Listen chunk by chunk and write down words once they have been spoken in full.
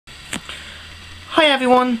Hi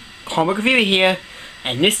everyone, Comic Reviewer here,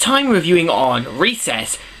 and this time reviewing on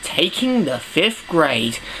Recess, taking the 5th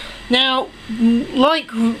grade. Now,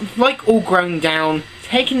 like All Grown Down,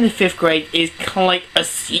 taking the 5th grade is kind of like a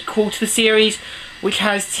sequel to the series, which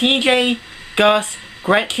has TJ, Gus,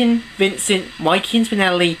 Gretchen, Vincent, Mikey and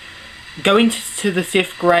Spinelli going to the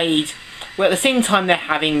 5th grade, where at the same time they're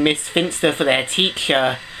having Miss Finster for their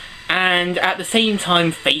teacher, and at the same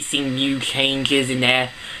time facing new changes in their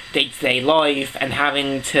day-to-day life and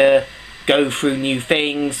having to go through new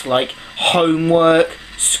things like homework,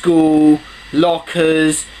 school,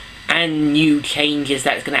 lockers, and new changes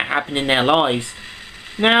that's going to happen in their lives.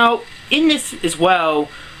 Now, in this as well,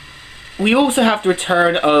 we also have the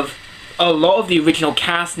return of a lot of the original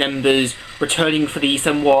cast members returning for the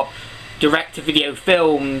somewhat direct-to-video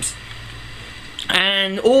films,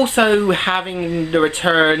 and also having the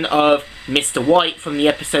return of Mr. White from the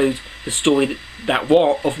episode The Story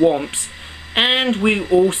of Womps, and we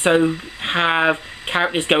also have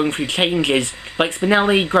characters going through changes like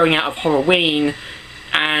Spinelli growing out of Halloween,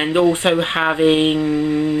 and also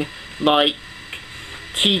having like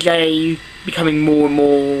TJ becoming more and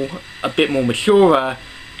more a bit more mature,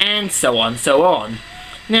 and so on so on.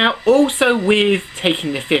 Now, also with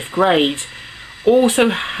taking the 5th grade, also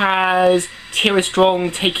has Tara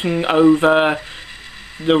Strong taking over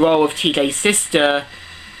the role of TJ's sister,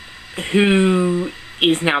 who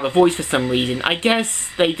is now the voice for some reason. I guess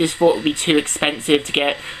they just thought it would be too expensive to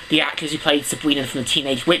get the actress who played Sabrina from the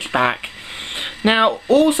Teenage Witch back. Now,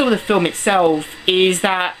 also the film itself is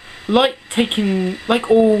that, like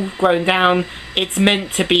All Grown Down, it's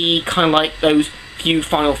meant to be kind of like those few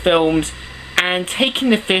final films, and taking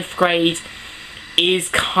the 5th grade is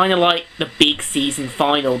kind of like the big season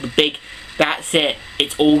final, the big, that's it,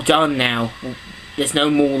 it's all done now, there's no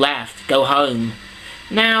more left, go home.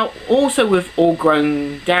 Now, also with All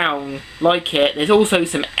Grown Down, like it, there's also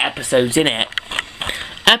some episodes in it.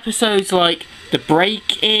 Episodes like The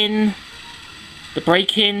Break-In,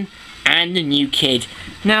 and The New Kid.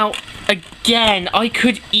 Now, again, I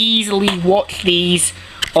could easily watch these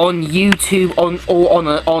on YouTube or on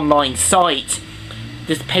an online site,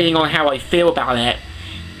 just depending on how I feel about it.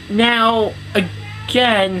 Now,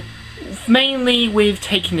 again, mainly with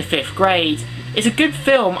taking the 5th grade, it's a good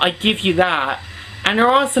film, I give you that, and there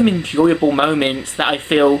are some enjoyable moments that I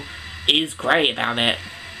feel is great about it.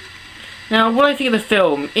 Now, what I think of the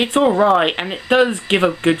film, it's alright, and it does give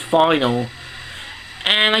a good final,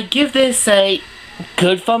 and I give this a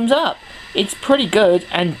good thumbs up. It's pretty good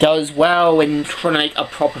and does well when trying to make a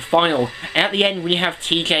proper final. And at the end, when you have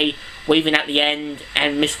TJ waving at the end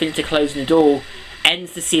and Miss Finster closing the door,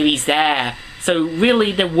 ends the series there. So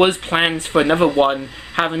really, there was plans for another one,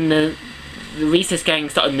 having the Recess gang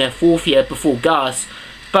starting their 4th year before Gus,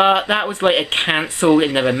 but that was later cancelled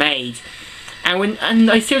and never made.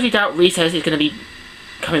 And I seriously doubt Recess is going to be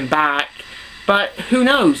coming back, but who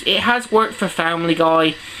knows? It has worked for Family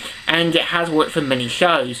Guy, and it has worked for many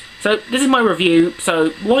shows. So this is my review,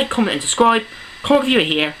 so like, comment and subscribe. Comic Reviewer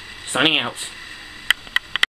here, signing out.